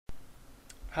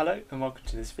Hello and welcome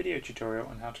to this video tutorial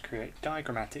on how to create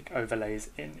diagrammatic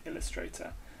overlays in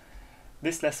Illustrator.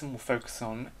 This lesson will focus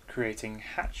on creating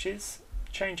hatches,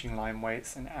 changing line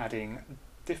weights and adding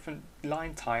different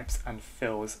line types and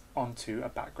fills onto a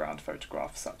background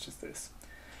photograph such as this.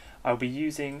 I'll be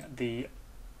using the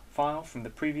file from the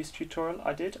previous tutorial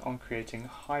I did on creating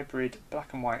hybrid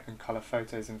black and white and colour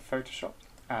photos in Photoshop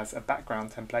as a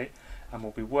background template, and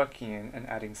we'll be working in and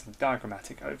adding some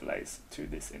diagrammatic overlays to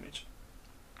this image.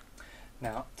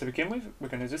 Now, to begin with, we're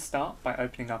going to just start by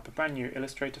opening up a brand new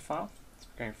Illustrator file. So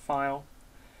we're going File,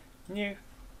 New,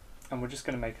 and we're just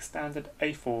going to make a standard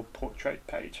A4 portrait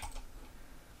page.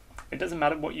 It doesn't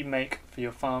matter what you make for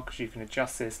your file because you can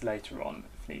adjust this later on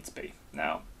if needs be.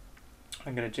 Now, what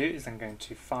I'm going to do is I'm going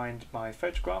to find my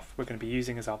photograph we're going to be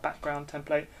using as our background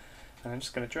template, and I'm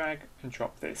just going to drag and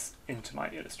drop this into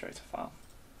my Illustrator file,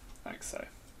 like so.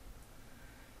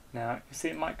 Now, you see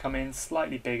it might come in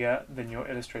slightly bigger than your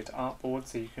Illustrator artboard,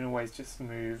 so you can always just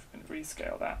move and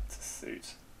rescale that to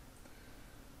suit.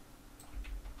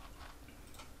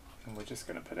 And we're just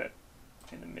going to put it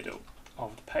in the middle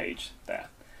of the page there.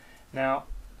 Now,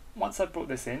 once I've brought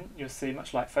this in, you'll see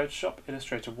much like Photoshop,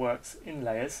 Illustrator works in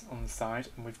layers on the side,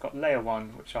 and we've got layer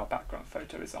 1, which our background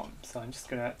photo is on. So I'm just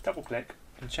going to double click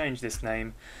and change this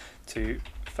name to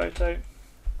Photo,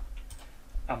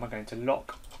 and we're going to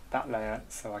lock that layer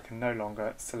so I can no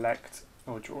longer select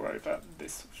or draw over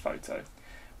this photo.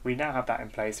 We now have that in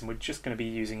place and we're just going to be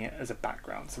using it as a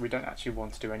background, so we don't actually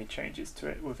want to do any changes to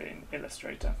it within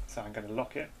Illustrator. So I'm going to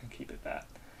lock it and keep it there.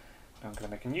 Now I'm going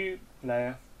to make a new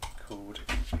layer called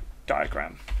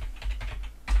Diagram,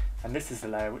 and this is the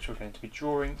layer which we're going to be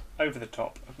drawing over the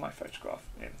top of my photograph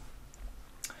in.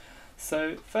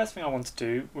 So first thing I want to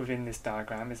do within this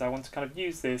diagram is I want to kind of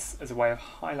use this as a way of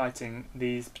highlighting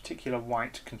these particular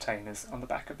white containers on the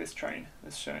back of this train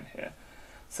as shown here.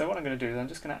 So what I'm going to do is I'm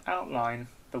just going to outline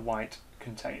the white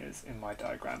containers in my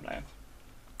diagram layer.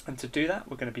 And to do that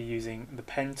we're going to be using the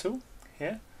pen tool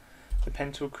here. The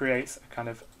pen tool creates a kind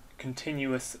of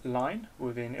continuous line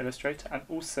within Illustrator and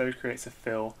also creates a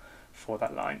fill for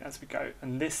that line as we go.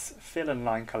 And this fill and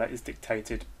line colour is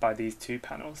dictated by these two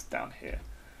panels down here.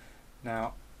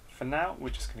 Now, for now, we're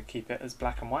just going to keep it as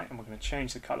black and white, and we're going to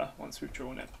change the colour once we've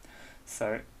drawn it.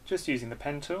 So, just using the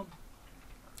pen tool,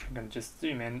 I'm going to just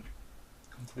zoom in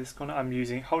onto this corner. I'm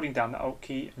holding down the Alt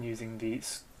key and using the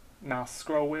mouse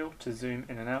scroll wheel to zoom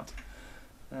in and out.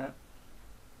 And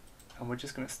we're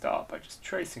just going to start by just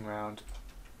tracing around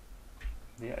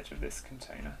the edge of this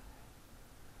container,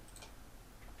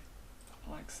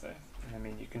 like so. And I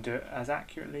mean, you can do it as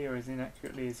accurately or as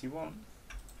inaccurately as you want,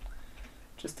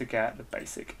 just to get the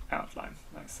basic outline,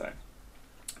 like so.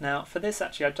 Now for this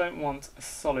actually I don't want a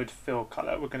solid fill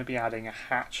colour, we're going to be adding a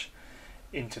hatch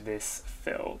into this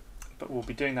fill, but we'll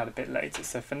be doing that a bit later.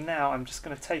 So for now I'm just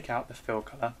going to take out the fill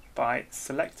colour by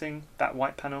selecting that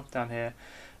white panel down here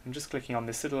and just clicking on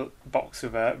this little box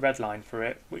with a red line for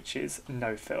it, which is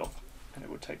no fill, and it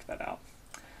will take that out.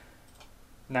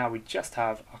 Now we just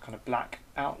have our kind of black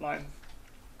outline.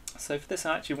 So for this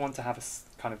I actually want to have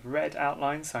a kind of red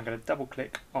outline, so I'm going to double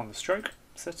click on the stroke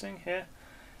setting here,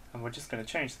 and we're just going to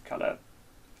change the colour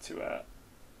to a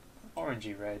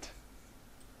orangey red,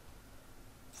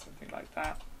 something like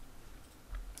that.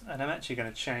 And I'm actually going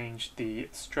to change the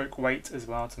stroke weight as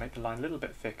well to make the line a little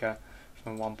bit thicker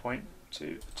from 1 point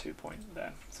to 2 point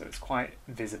there, so it's quite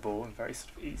visible and very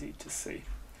sort of easy to see,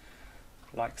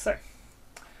 like so.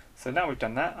 So now we've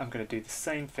done that, I'm going to do the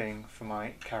same thing for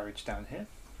my carriage down here.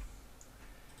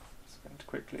 Going to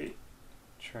quickly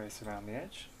trace around the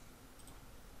edge.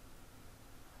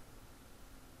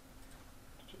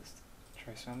 Just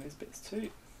trace around these bits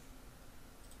too,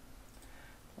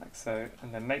 like so,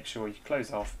 and then make sure you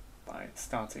close off by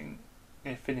finishing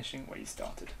where you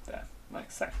started there,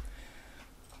 like so.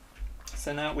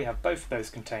 So now we have both of those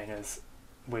containers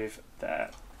with their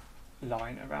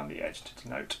line around the edge to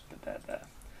denote that they're there.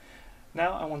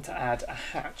 Now I want to add a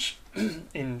hatch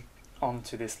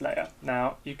onto this layer.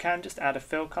 Now you can just add a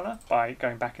fill colour by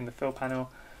going back in the fill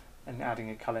panel and adding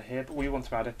a colour here, but we want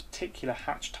to add a particular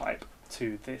hatch type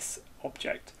to this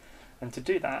object, and to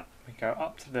do that we go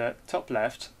up to the top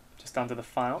left just under the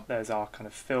file. There's our kind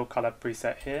of fill colour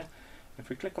preset here. If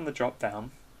we click on the drop down,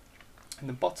 in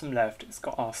the bottom left it's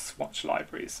got our swatch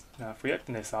libraries. Now if we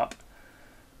open this up,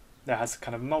 there has a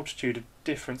kind of multitude of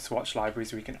different swatch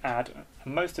libraries we can add,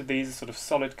 and most of these are sort of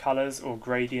solid colours or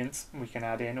gradients we can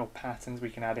add in, or patterns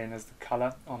we can add in as the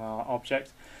colour on our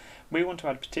object. We want to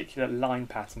add a particular line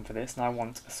pattern for this, and I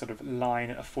want a sort of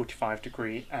line at a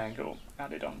 45-degree angle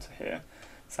added onto here.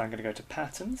 So I'm going to go to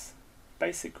Patterns,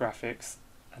 Basic Graphics,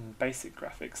 and Basic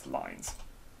Graphics Lines.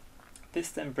 This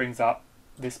then brings up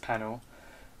this panel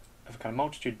of a kind of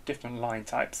multitude of different line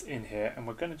types in here, and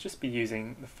we're going to just be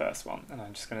using the first one, and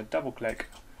I'm just going to double click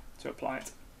to apply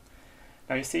it.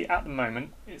 Now you see at the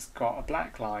moment it's got a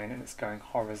black line and it's going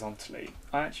horizontally.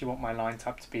 I actually want my line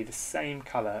type to be the same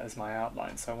colour as my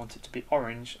outline, so I want it to be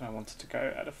orange and I want it to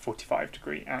go at a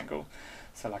 45-degree angle,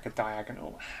 so like a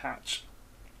diagonal hatch.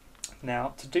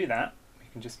 Now to do that, we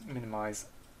can just minimise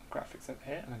graphics over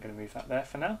here, and I'm going to move that there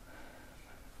for now.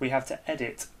 We have to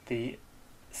edit the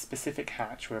specific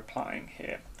hatch we're applying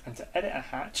here, and to edit a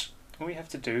hatch, all we have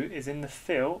to do is in the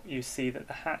fill, you see that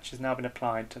the hatch has now been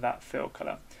applied to that fill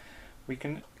colour. We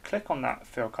can click on that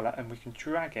fill colour and we can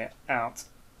drag it out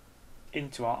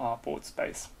into our artboard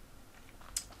space,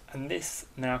 and this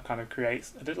now kind of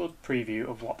creates a little preview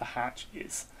of what the hatch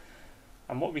is.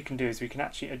 And what we can do is we can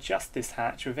actually adjust this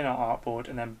hatch within our artboard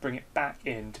and then bring it back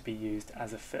in to be used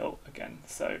as a fill again.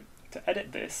 So to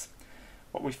edit this,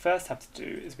 what we first have to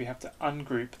do is we have to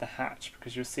ungroup the hatch,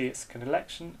 because you'll see it's a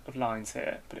collection of lines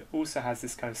here, but it also has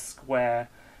this kind of square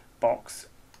box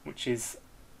which is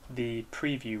the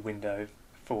preview window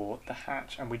for the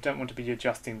hatch, and we don't want to be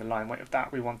adjusting the line weight of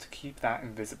that, we want to keep that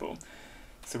invisible.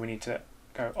 So we need to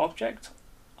go Object,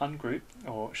 Ungroup,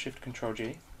 or Shift Control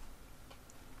G,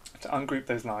 to ungroup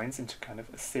those lines into kind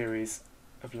of a series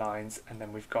of lines, and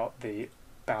then we've got the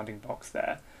bounding box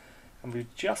there. And we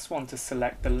just want to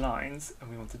select the lines, and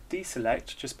we want to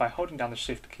deselect just by holding down the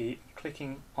Shift key,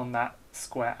 clicking on that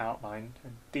square outline,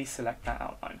 and deselect that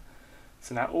outline.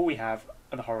 So now all we have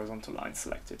are the horizontal lines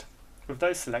selected. With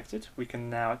those selected, we can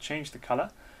now change the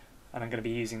colour, and I'm going to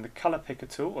be using the colour picker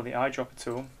tool or the eyedropper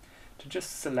tool to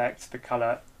just select the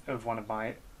colour of one of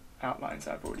my outlines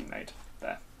I've already made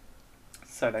there.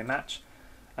 So they match,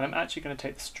 and I'm actually going to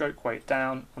take the stroke weight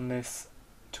down on this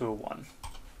to a 1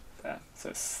 there, so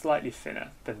it's slightly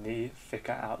thinner than the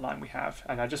thicker outline we have,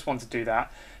 and I just want to do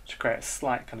that to create a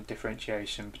slight kind of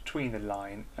differentiation between the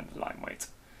line and the line weight.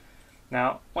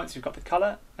 Now once you've got the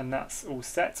colour and that's all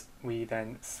set, we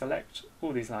then select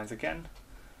all these lines again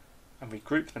and we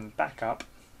group them back up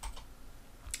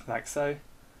like so,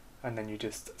 and then you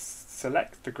just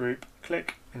select the group,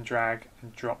 click and drag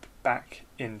and drop back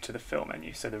into the fill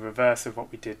menu, so the reverse of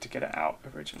what we did to get it out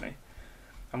originally.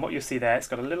 And what you'll see there, it's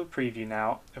got a little preview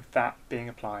now of that being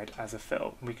applied as a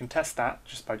fill. And we can test that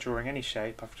just by drawing any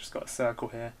shape. I've just got a circle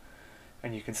here,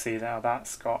 and you can see now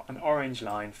that's got an orange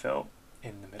line fill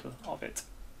in the middle of it.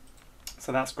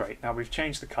 So that's great. Now we've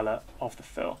changed the colour of the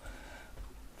fill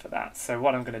for that. So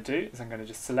what I'm going to do is I'm going to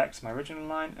just select my original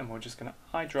line, and we're just going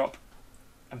to eyedrop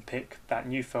and pick that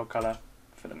new fill colour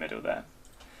for the middle there.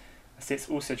 I see it's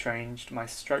also changed my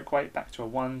stroke weight back to a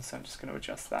 1, so I'm just going to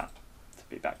adjust that to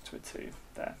be back to a 2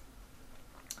 there.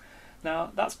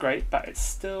 Now that's great, but it's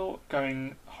still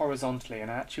going horizontally, and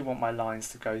I actually want my lines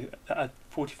to go at a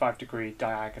 45-degree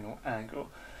diagonal angle.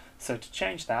 So to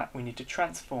change that, we need to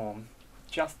transform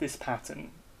just this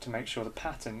pattern to make sure the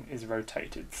pattern is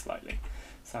rotated slightly.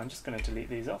 So I'm just going to delete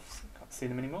these off, so I can't see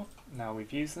them anymore. Now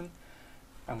we've used them,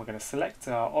 and we're going to select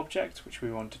our object which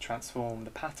we want to transform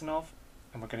the pattern of,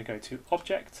 and we're going to go to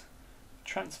Object,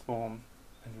 Transform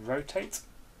and Rotate.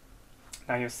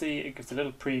 Now you'll see it gives a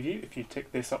little preview if you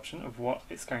tick this option of what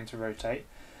it's going to rotate,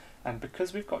 and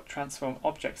because we've got transform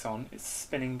objects on, it's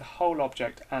spinning the whole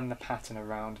object and the pattern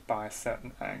around by a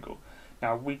certain angle.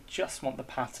 Now we just want the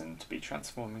pattern to be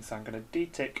transforming, so I'm going to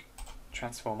de-tick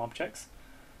transform objects,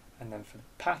 and then for the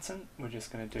pattern we're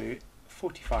just going to do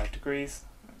 45 degrees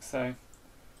like so.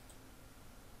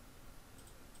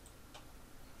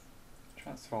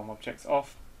 Transform objects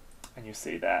off, and you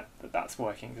see there that that's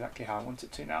working exactly how I want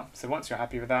it to now. So once you're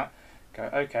happy with that, go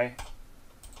OK,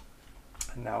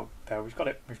 and now there we've got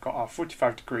it. We've got our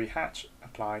 45-degree hatch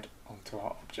applied onto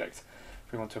our object.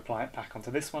 If we want to apply it back onto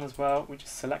this one as well, we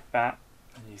just select that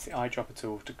and use the eyedropper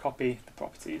tool to copy the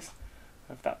properties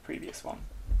of that previous one.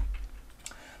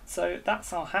 So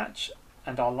that's our hatch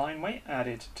and our line weight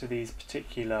added to these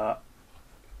particular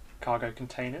cargo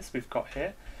containers we've got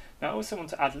here. Now I also want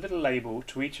to add a little label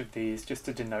to each of these just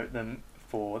to denote them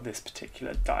for this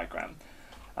particular diagram.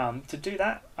 To do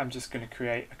that, I'm just going to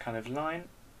create a kind of line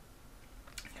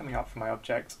coming up from my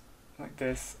object like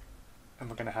this, and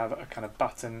we're going to have a kind of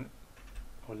button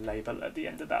or label at the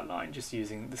end of that line just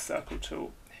using the circle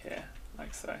tool here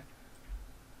like so.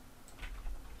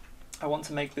 I want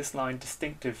to make this line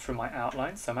distinctive from my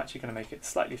outline, so I'm actually going to make it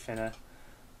slightly thinner,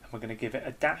 and we're going to give it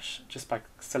a dash just by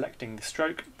selecting the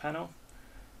stroke panel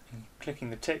and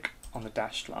clicking the tick on the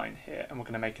dashed line here, and we're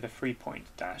going to make it a 3-point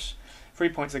dash. 3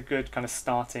 points are a good kind of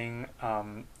starting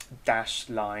dash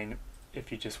line if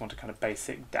you just want a kind of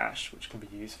basic dash which can be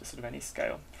used for sort of any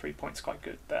scale. 3 points quite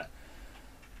good there.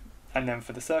 And then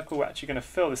for the circle, we're actually going to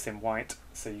fill this in white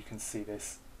so you can see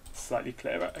this slightly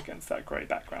clearer against that grey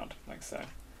background, like so.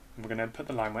 And we're going to put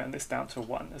the line weight on this down to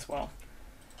 1 as well.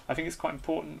 I think it's quite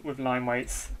important with line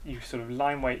weights, you sort of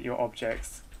line weight your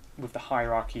objects with the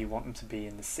hierarchy you want them to be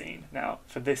in the scene. Now,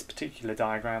 for this particular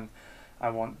diagram, I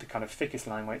want the kind of thickest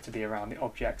line weight to be around the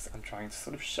objects I'm trying to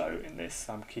sort of show in this.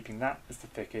 So I'm keeping that as the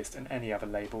thickest, and any other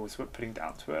labels we're putting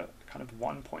down to a kind of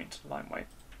 1 point line weight.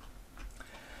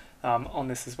 On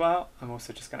this as well, I'm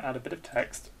also just going to add a bit of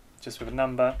text, just with a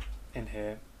number in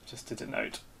here, just to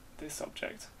denote this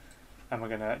object. And we're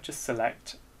going to just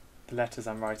select the letters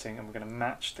I'm writing, and we're going to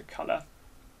match the colour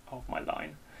of my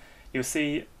line. You'll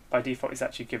see by default it's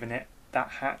actually given it that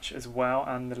hatch as well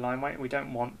and the line weight. We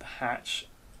don't want the hatch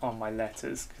on my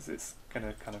letters because it's going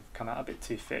to kind of come out a bit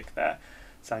too thick there.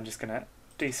 So I'm just going to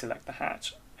deselect the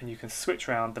hatch, and you can switch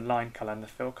around the line colour and the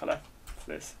fill colour for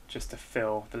this, just to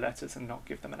fill the letters and not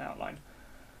give them an outline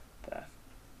there.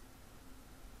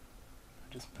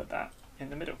 Just put that in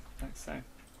the middle, like so.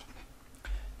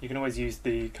 You can always use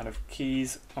the kind of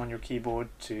keys on your keyboard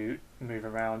to move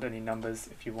around any numbers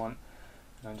if you want.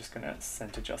 And I'm just going to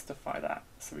center justify that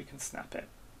so we can snap it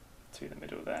to the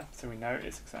middle there, so we know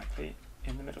it's exactly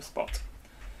in the middle spot.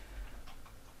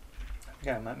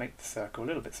 Again, I might make the circle a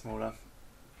little bit smaller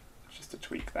just to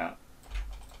tweak that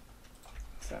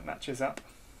so it matches up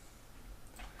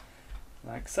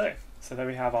like so. So there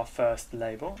we have our first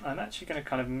label. I'm actually going to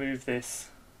kind of move this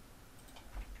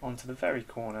onto the very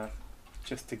corner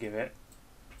just to give it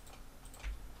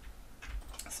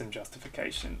some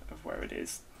justification of where it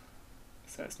is,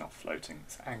 so it's not floating,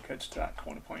 it's anchored to that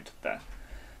corner point there,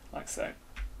 like so.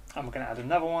 And we're going to add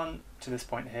another one to this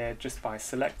point here just by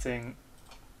selecting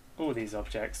all these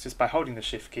objects, just by holding the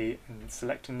Shift key and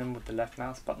selecting them with the left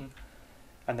mouse button,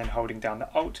 and then holding down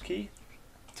the Alt key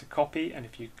to copy. And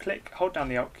if you hold down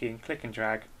the Alt key and click and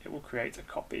drag, it will create a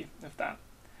copy of that.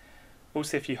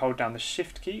 Also, if you hold down the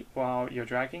Shift key while you're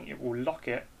dragging, it will lock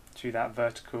it to that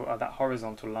vertical or that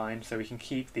horizontal line, so we can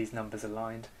keep these numbers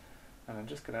aligned. And I'm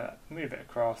just going to move it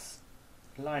across,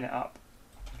 line it up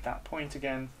at that point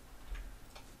again,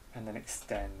 and then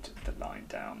extend the line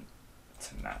down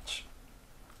to match.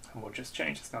 And we'll just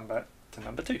change this number to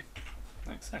number 2,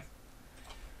 like so.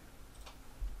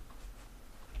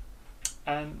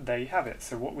 And there you have it.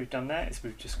 So what we've done there is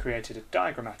we've just created a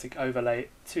diagrammatic overlay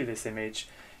to this image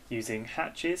using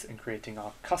hatches and creating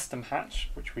our custom hatch,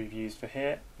 which we've used for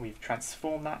here. We've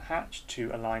transformed that hatch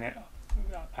to align it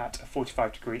at a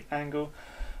 45-degree angle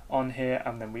on here,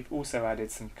 and then we've also added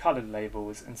some coloured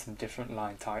labels and some different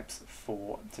line types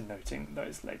for denoting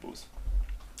those labels.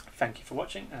 Thank you for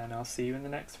watching, and I'll see you in the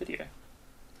next video.